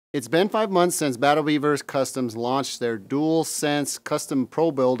It's been 5 months since Battle Beaver Customs launched their DualSense Custom Pro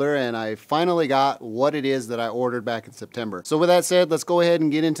Builder, and I finally got what it is that I ordered back in September. So with that said, let's go ahead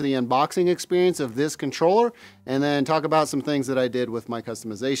and get into the unboxing experience of this controller and then talk about some things that I did with my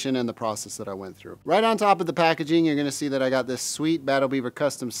customization and the process that I went through. Right on top of the packaging, you're gonna see that I got this sweet Battle Beaver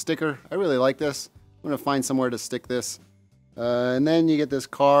Customs sticker. I really like this. I'm gonna find somewhere to stick this. And then you get this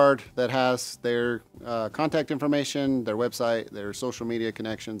card that has their contact information, their website, their social media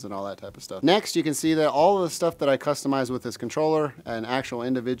connections, and all that type of stuff. Next, you can see that all of the stuff that I customized with this controller, an actual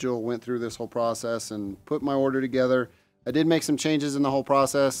individual went through this whole process and put my order together. I did make some changes in the whole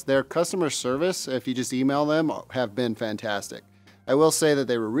process. Their customer service, if you just email them, have been fantastic. I will say that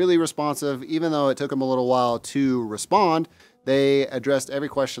they were really responsive. Even though it took them a little while to respond, they addressed every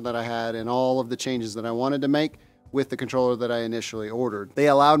question that I had and all of the changes that I wanted to make with the controller that I initially ordered. They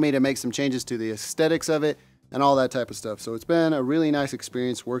allowed me to make some changes to the aesthetics of it and all that type of stuff. So it's been a really nice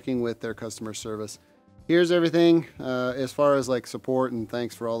experience working with their customer service. Here's everything as far as like support and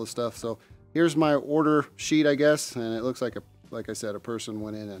thanks for all the stuff. So here's my order sheet, I guess, and it looks like I said, a person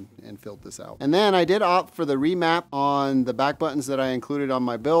went in and filled this out. And then I did opt for the remap on the back buttons that I included on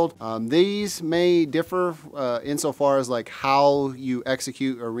my build. These may differ insofar as like how you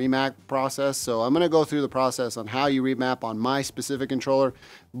execute a remap process. So I'm gonna go through the process on how you remap on my specific controller.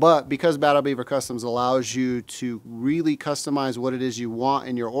 But because Battle Beaver Customs allows you to really customize what it is you want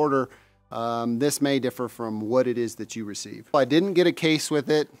in your order, this may differ from what it is that you receive. I didn't get a case with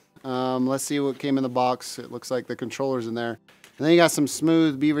it. Let's see what came in the box. It looks like the controller's in there. And then you got some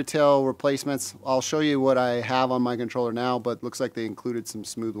smooth beaver tail replacements. I'll show you what I have on my controller now, but looks like they included some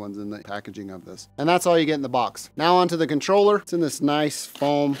smooth ones in the packaging of this. And that's all you get in the box. Now onto the controller. It's in this nice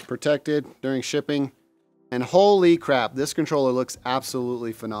foam, protected during shipping. And holy crap, this controller looks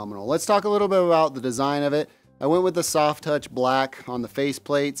absolutely phenomenal. Let's talk a little bit about the design of it. I went with the soft touch black on the face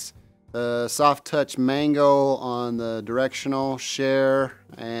plates, the soft touch mango on the directional, share,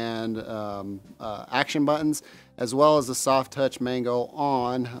 and action buttons, as well as the soft touch mango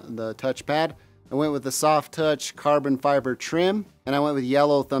on the touchpad. I went with the soft touch carbon fiber trim, and I went with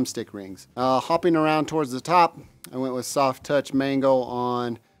yellow thumbstick rings. Hopping around towards the top, I went with soft touch mango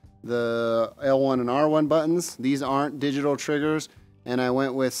on the L1 and R1 buttons. These aren't digital triggers. And I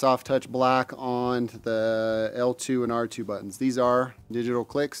went with soft touch black on the L2 and R2 buttons. These are digital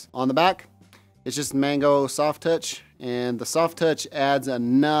clicks. On the back, it's just mango soft touch, and the soft touch adds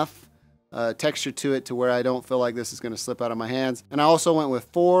enough texture to it to where I don't feel like this is gonna slip out of my hands. And I also went with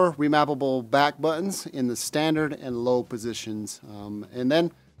 4 remappable back buttons in the standard and low positions. And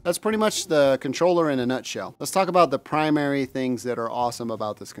then that's pretty much the controller in a nutshell. Let's talk about the primary things that are awesome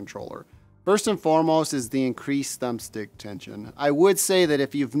about this controller. First and foremost is the increased thumbstick tension. I would say that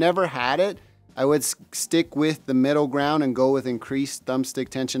if you've never had it, I would stick with the middle ground and go with increased thumbstick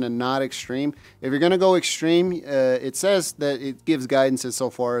tension and not extreme. If you're gonna go extreme, it says that it gives guidance as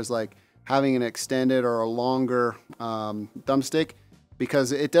so far as like having an extended or a longer thumbstick,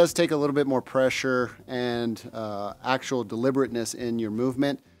 because it does take a little bit more pressure and actual deliberateness in your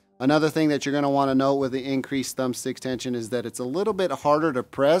movement. Another thing that you're gonna wanna note with the increased thumbstick tension is that it's a little bit harder to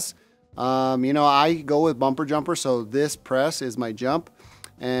press. You know, I go with bumper jumper, so this press is my jump,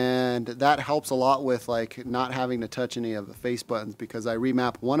 and that helps a lot with like not having to touch any of the face buttons, because I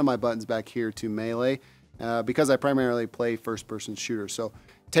remap one of my buttons back here to melee because I primarily play first-person shooter. So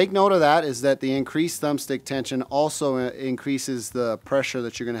take note of that, is that the increased thumbstick tension also increases the pressure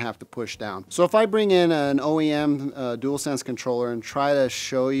that you're going to have to push down. So if I bring in an OEM DualSense controller and try to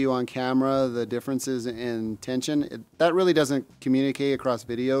show you on camera the differences in tension, that really doesn't communicate across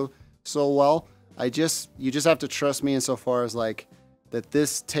video so well. You just have to trust me insofar as like that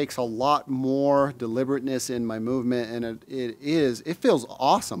this takes a lot more deliberateness in my movement, and it feels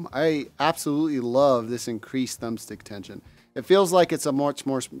awesome. I absolutely love this increased thumbstick tension. It feels like it's a much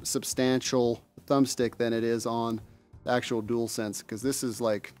more substantial thumbstick than it is on the actual DualSense, because this is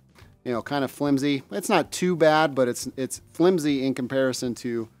like, you know, kind of flimsy. It's not too bad, but it's flimsy in comparison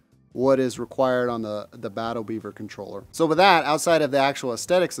to what is required on the Battle Beaver controller. So with that, outside of the actual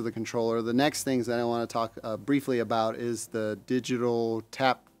aesthetics of the controller, the next things that I want to talk briefly about is the digital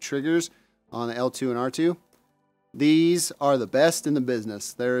tap triggers on the L2 and R2. These are the best in the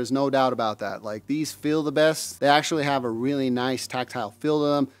business. There is no doubt about that. Like, these feel the best. They actually have a really nice tactile feel to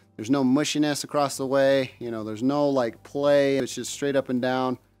them. There's no mushiness across the way. You know, there's no like play. It's just straight up and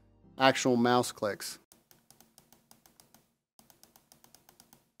down actual mouse clicks.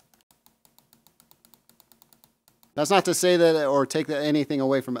 That's not to say that or take anything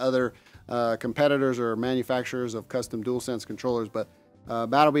away from other competitors or manufacturers of custom DualSense controllers, but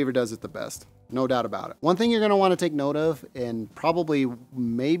Battle Beaver does it the best. no doubt about it. One thing you're going to want to take note of, and probably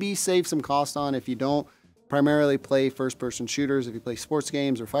maybe save some cost on if you don't primarily play first-person shooters, if you play sports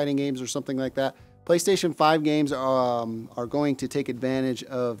games or fighting games or something like that, PlayStation 5 games are going to take advantage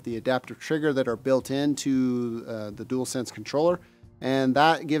of the adaptive trigger that are built into the DualSense controller. And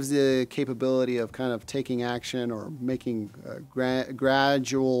that gives the capability of kind of taking action or making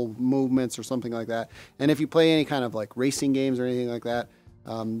gradual movements or something like that. And if you play any kind of like racing games or anything like that,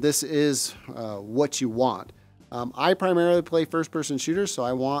 this is what you want. I primarily play first-person shooters, so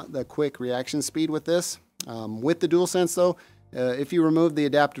I want the quick reaction speed with this. With the DualSense though, if you remove the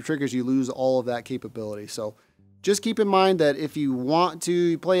adaptive triggers, you lose all of that capability. So just keep in mind that if you want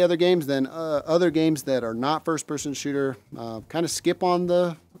to play other games, then other games that are not first-person shooter, kind of skip on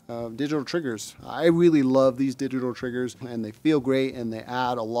the digital triggers. I really love these digital triggers, and they feel great, and they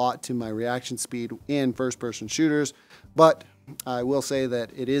add a lot to my reaction speed in first-person shooters. But I will say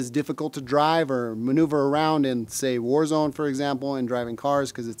that it is difficult to drive or maneuver around in, say, Warzone, for example, and driving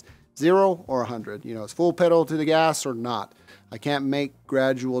cars, because it's 0 or 100. You know, it's full pedal to the gas or not. I can't make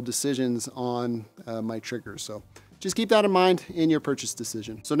gradual decisions on my triggers. So just keep that in mind in your purchase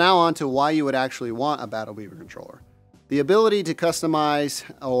decision. So now on to why you would actually want a Battle Beaver controller. The ability to customize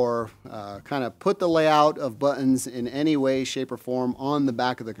or kind of put the layout of buttons in any way, shape, or form on the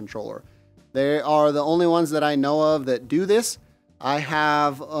back of the controller. They are the only ones that I know of that do this. I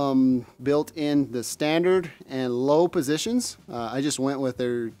have built in the standard and low positions. I just went with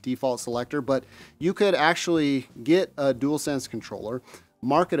their default selector, but you could actually get a DualSense controller,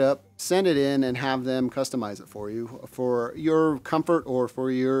 mark it up, send it in, and have them customize it for you for your comfort or for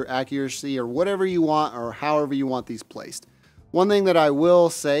your accuracy or whatever you want or however you want these placed. One thing that I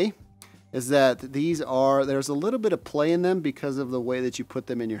will say is that there's a little bit of play in them because of the way that you put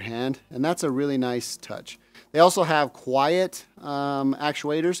them in your hand, and that's a really nice touch. They also have quiet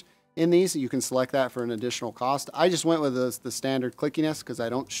actuators in these. You can select that for an additional cost. I just went with the standard clickiness because I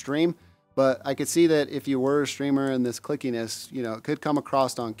don't stream, but I could see that if you were a streamer and this clickiness, you know, it could come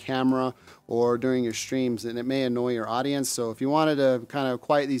across on camera or during your streams, and it may annoy your audience. So if you wanted to kind of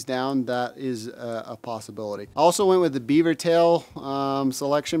quiet these down, that is a possibility. I also went with the beaver tail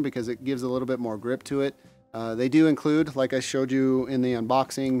selection because it gives a little bit more grip to it. They do include, like I showed you in the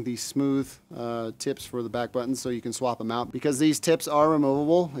unboxing, these smooth tips for the back buttons, so you can swap them out. Because these tips are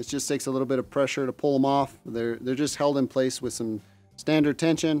removable, it just takes a little bit of pressure to pull them off. They're just held in place with some standard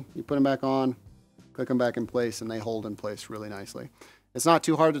tension. You put them back on, click them back in place, and they hold in place really nicely. It's not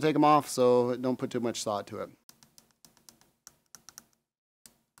too hard to take them off, so don't put too much thought to it.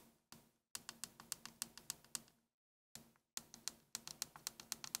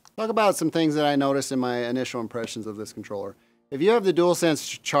 Talk about some things that I noticed in my initial impressions of this controller. If you have the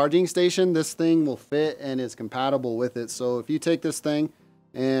DualSense charging station, this thing will fit and is compatible with it. So if you take this thing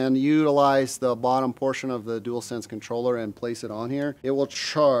and utilize the bottom portion of the DualSense controller and place it on here, it will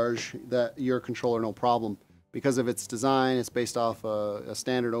charge your controller no problem. Because of its design, it's based off a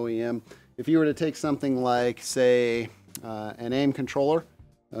standard OEM. If you were to take something like, say, an aim controller,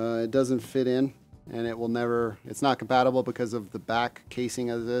 it doesn't fit in. And it will never, it's not compatible because of the back casing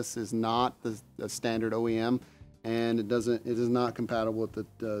of this is not the standard OEM, and it is not compatible with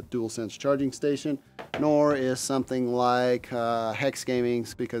the DualSense charging station, nor is something like Hex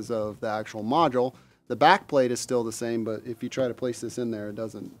Gaming's because of the actual module. The back plate is still the same, but if you try to place this in there, it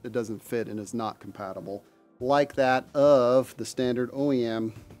doesn't fit and is not compatible like that of the standard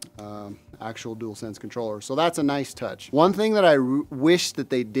OEM actual DualSense controller. So that's a nice touch. One thing that I wish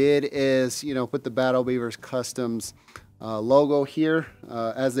that they did is, you know, put the Battle Beaver Customs logo here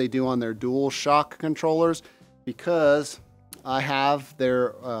as they do on their DualShock controllers, because I have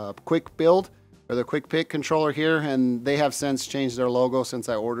their quick build or the quick pick controller here, and they have since changed their logo since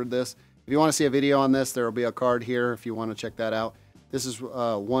I ordered this. If you want to see a video on this, there will be a card here if you want to check that out. This is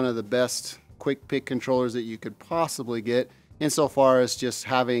one of the best quick pick controllers that you could possibly get, insofar as just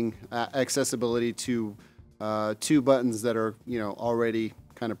having accessibility to two buttons that are, you know, already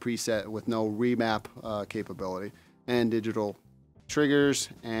kind of preset with no remap capability, and digital triggers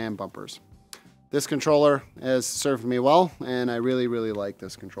and bumpers. This controller has served me well, and I really, really like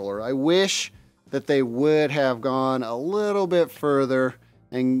this controller. I wish that they would have gone a little bit further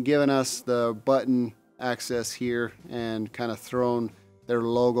and given us the button access here and kind of thrown their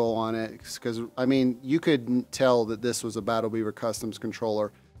logo on it, because I mean, you could tell that this was a Battle Beaver Customs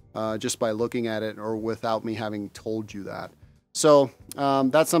controller just by looking at it or without me having told you that. So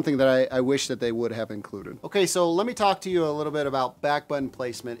that's something that I wish that they would have included. Okay, so let me talk to you a little bit about back button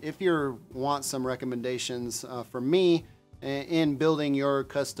placement. If you want some recommendations from me in building your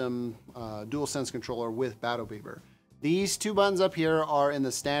custom DualSense controller with Battle Beaver. These two buttons up here are in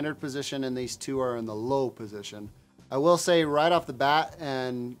the standard position and these two are in the low position. I will say right off the bat,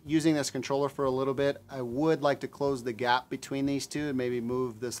 and using this controller for a little bit, I would like to close the gap between these two and maybe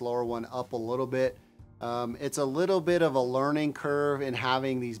move this lower one up a little bit. It's a little bit of a learning curve in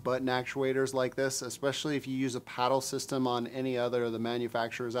having these button actuators like this, especially if you use a paddle system on any other of the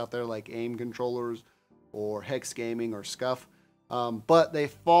manufacturers out there like AIM controllers or Hex Gaming or Scuff. But they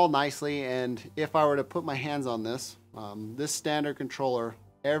fall nicely, and if I were to put my hands on this, this standard controller,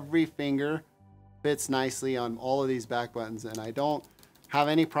 every finger fits nicely on all of these back buttons, and I don't have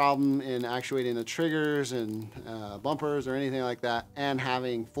any problem in actuating the triggers and bumpers or anything like that and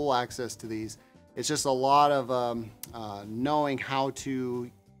having full access to these. It's just a lot of knowing how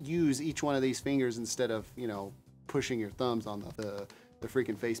to use each one of these fingers instead of, you know, pushing your thumbs on the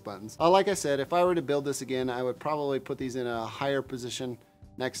freaking face buttons. Like I said, if I were to build this again, I would probably put these in a higher position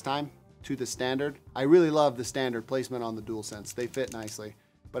next time to the standard. I really love the standard placement on the DualSense. They fit nicely,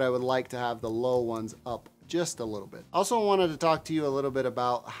 but I would like to have the low ones up just a little bit. Also wanted to talk to you a little bit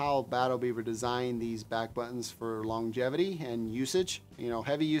about how Battle Beaver designed these back buttons for longevity and usage, you know,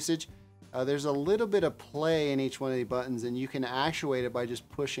 heavy usage. There's a little bit of play in each one of the buttons, and you can actuate it by just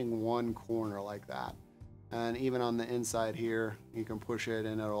pushing one corner like that. And even on the inside here, you can push it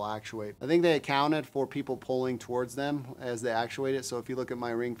and it'll actuate. I think they accounted for people pulling towards them as they actuate it. So if you look at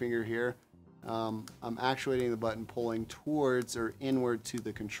my ring finger here, I'm actuating the button pulling towards or inward to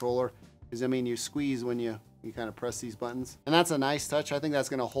the controller. Because I mean, you squeeze when you kind of press these buttons. And that's a nice touch. I think that's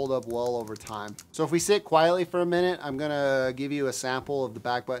gonna hold up well over time. So if we sit quietly for a minute, I'm gonna give you a sample of the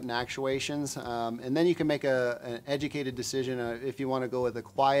back button actuations. And then you can make an educated decision if you wanna go with the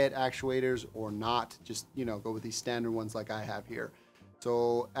quiet actuators or not. Just, you know, go with these standard ones like I have here.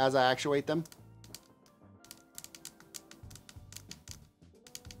 So as I actuate them,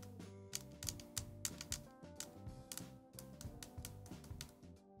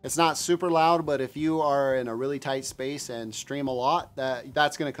 it's not super loud, but if you are in a really tight space and stream a lot,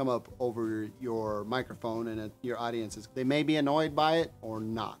 that's going to come up over your microphone, and your audiences, they may be annoyed by it or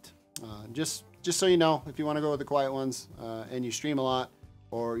not. Just so you know, if you want to go with the quiet ones and you stream a lot,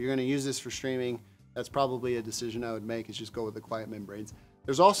 or you're going to use this for streaming, that's probably a decision I would make, is just go with the quiet membranes.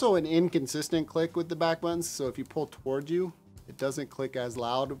 There's also an inconsistent click with the back buttons, so if you pull towards you, it doesn't click as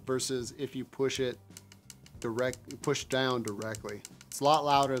loud versus if you push it push down directly. It's a lot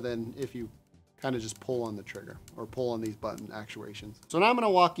louder than if you kind of just pull on the trigger or pull on these button actuations. So now I'm going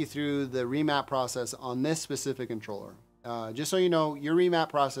to walk you through the remap process on this specific controller. Just so you know, your remap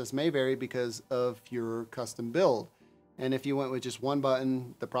process may vary because of your custom build. And if you went with just one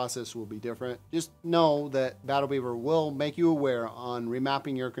button, the process will be different. Just know that Battle Beaver will make you aware on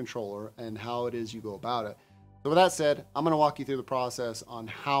remapping your controller and how it is you go about it. So with that said, I'm going to walk you through the process on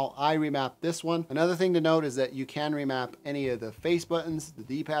how I remap this one. Another thing to note is that you can remap any of the face buttons, the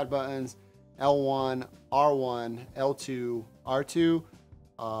D-pad buttons, L1, R1, L2, R2,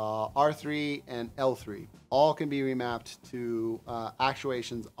 R3, and L3. All can be remapped to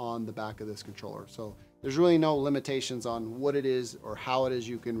actuations on the back of this controller. So there's really no limitations on what it is or how it is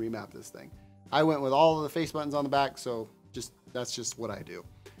you can remap this thing. I went with all of the face buttons on the back, so that's just what I do.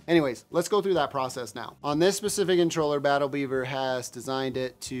 Anyways, let's go through that process now. On this specific controller, Battle Beaver has designed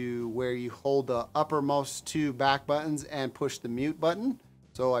it to where you hold the uppermost two back buttons and push the mute button.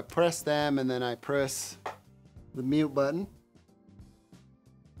 So I press them and then I press the mute button.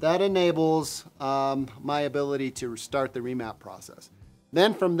 That enables my ability to start the remap process.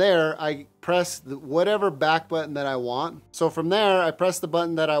 Then from there, I press whatever back button that I want. So from there, I press the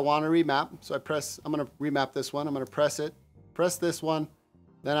button that I want to remap. So I'm gonna remap this one. I'm gonna press it, press this one.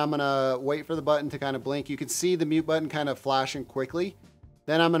 Then I'm gonna wait for the button to kind of blink. You can see the mute button kind of flashing quickly.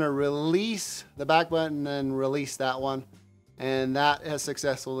 Then I'm gonna release the back button and release that one. And that has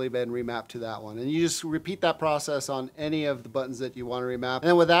successfully been remapped to that one. And you just repeat that process on any of the buttons that you want to remap. And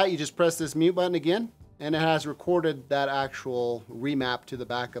then with that, you just press this mute button again, and it has recorded that actual remap to the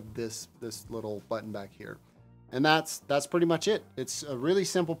back of this little button back here. And that's pretty much it. It's a really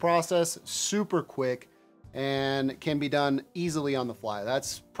simple process, super quick, and can be done easily on the fly.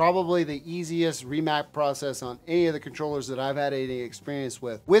 That's probably the easiest remap process on any of the controllers that I've had any experience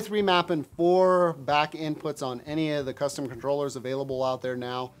with. With remapping 4 back inputs on any of the custom controllers available out there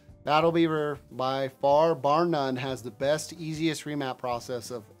now, Battle Beaver, by far, bar none, has the best, easiest remap process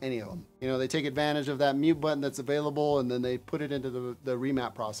of any of them. You know, they take advantage of that mute button that's available, and then they put it into the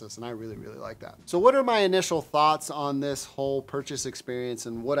remap process, and I really, really like that. So what are my initial thoughts on this whole purchase experience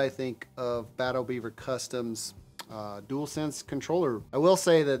and what I think of Battle Beaver Customs DualSense controller? I will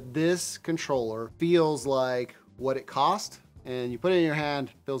say that this controller feels like what it cost. and you put it in your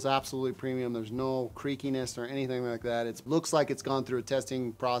hand, feels absolutely premium. There's no creakiness or anything like that. It looks like it's gone through a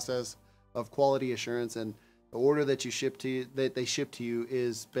testing process of quality assurance, and the order that they ship to you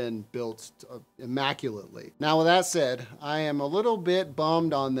is been built immaculately. Now, with that said, I am a little bit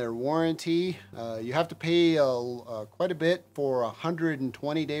bummed on their warranty. You have to pay quite a bit for a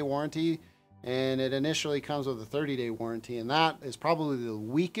 120-day warranty, and it initially comes with a 30-day warranty, and that is probably the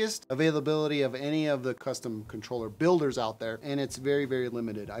weakest availability of any of the custom controller builders out there, and it's very, very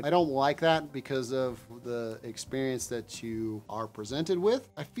limited. I don't like that because of the experience that you are presented with.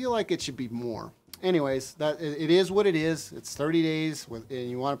 I feel like it should be more. Anyways, it is what it is. It's 30 days, and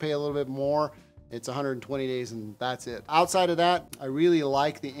you want to pay a little bit more, it's 120 days, and that's it. Outside of that, I really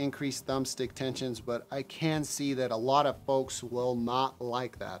like the increased thumbstick tensions, but I can see that a lot of folks will not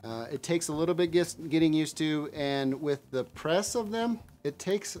like that. It takes a little bit getting used to, and with the press of them, it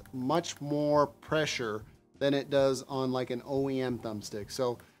takes much more pressure than it does on like an OEM thumbstick.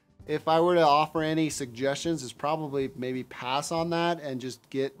 So if I were to offer any suggestions, is probably maybe pass on that and just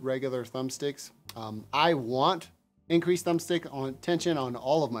get regular thumbsticks. I want increased thumbstick tension on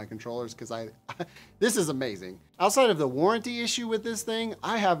all of my controllers because this is amazing. Outside of the warranty issue with this thing,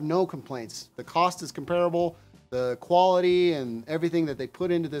 I have no complaints. The cost is comparable. The quality and everything that they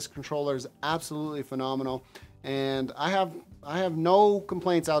put into this controller is absolutely phenomenal. And I have no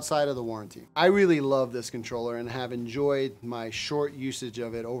complaints outside of the warranty. I really love this controller and have enjoyed my short usage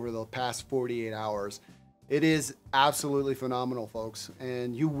of it over the past 48 hours. It is absolutely phenomenal, folks,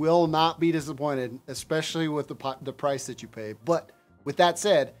 and you will not be disappointed, especially with the price that you pay. But with that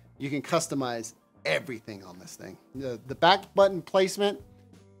said, you can customize everything on this thing. The back button placement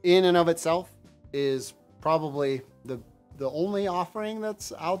in and of itself is probably the only offering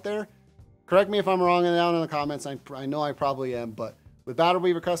that's out there. Correct me if I'm wrong down in the comments. I know I probably am, but with Battle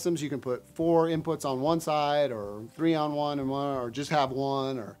Beaver Customs, you can put 4 inputs on one side, or 3 on one and one, or just have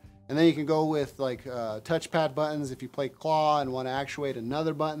one, and then you can go with like touchpad buttons if you play claw and want to actuate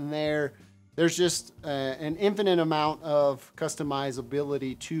another button there. There's just an infinite amount of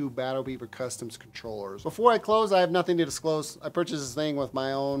customizability to Battle Beaver Customs controllers. Before I close, I have nothing to disclose. I purchased this thing with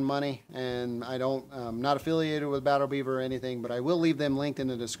my own money, and I'm not affiliated with Battle Beaver or anything, but I will leave them linked in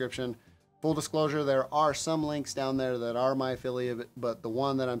the description. Full disclosure, there are some links down there that are my affiliate, but the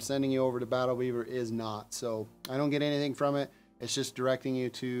one that I'm sending you over to Battle Beaver is not. So I don't get anything from it. It's just directing you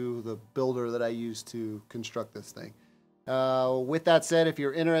to the builder that I use to construct this thing. With that said, if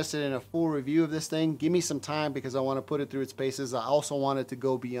you're interested in a full review of this thing, give me some time because I want to put it through its paces. I also want it to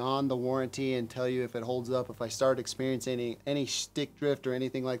go beyond the warranty and tell you if it holds up, if I start experiencing any stick drift or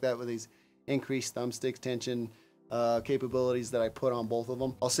anything like that with these increased thumbstick tension capabilities that I put on both of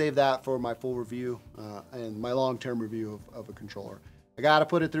them. I'll save that for my full review and my long-term review of a controller. I gotta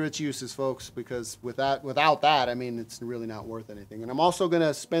put it through its uses, folks, because without that, I mean, it's really not worth anything. And I'm also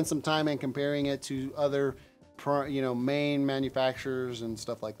gonna spend some time in comparing it to other, main manufacturers and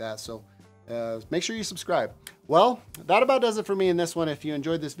stuff like that. So make sure you subscribe. Well, that about does it for me in this one. If you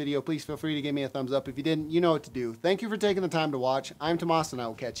enjoyed this video, please feel free to give me a thumbs up. If you didn't, you know what to do. Thank you for taking the time to watch. I'm Tomas, and I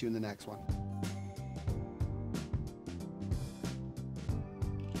will catch you in the next one.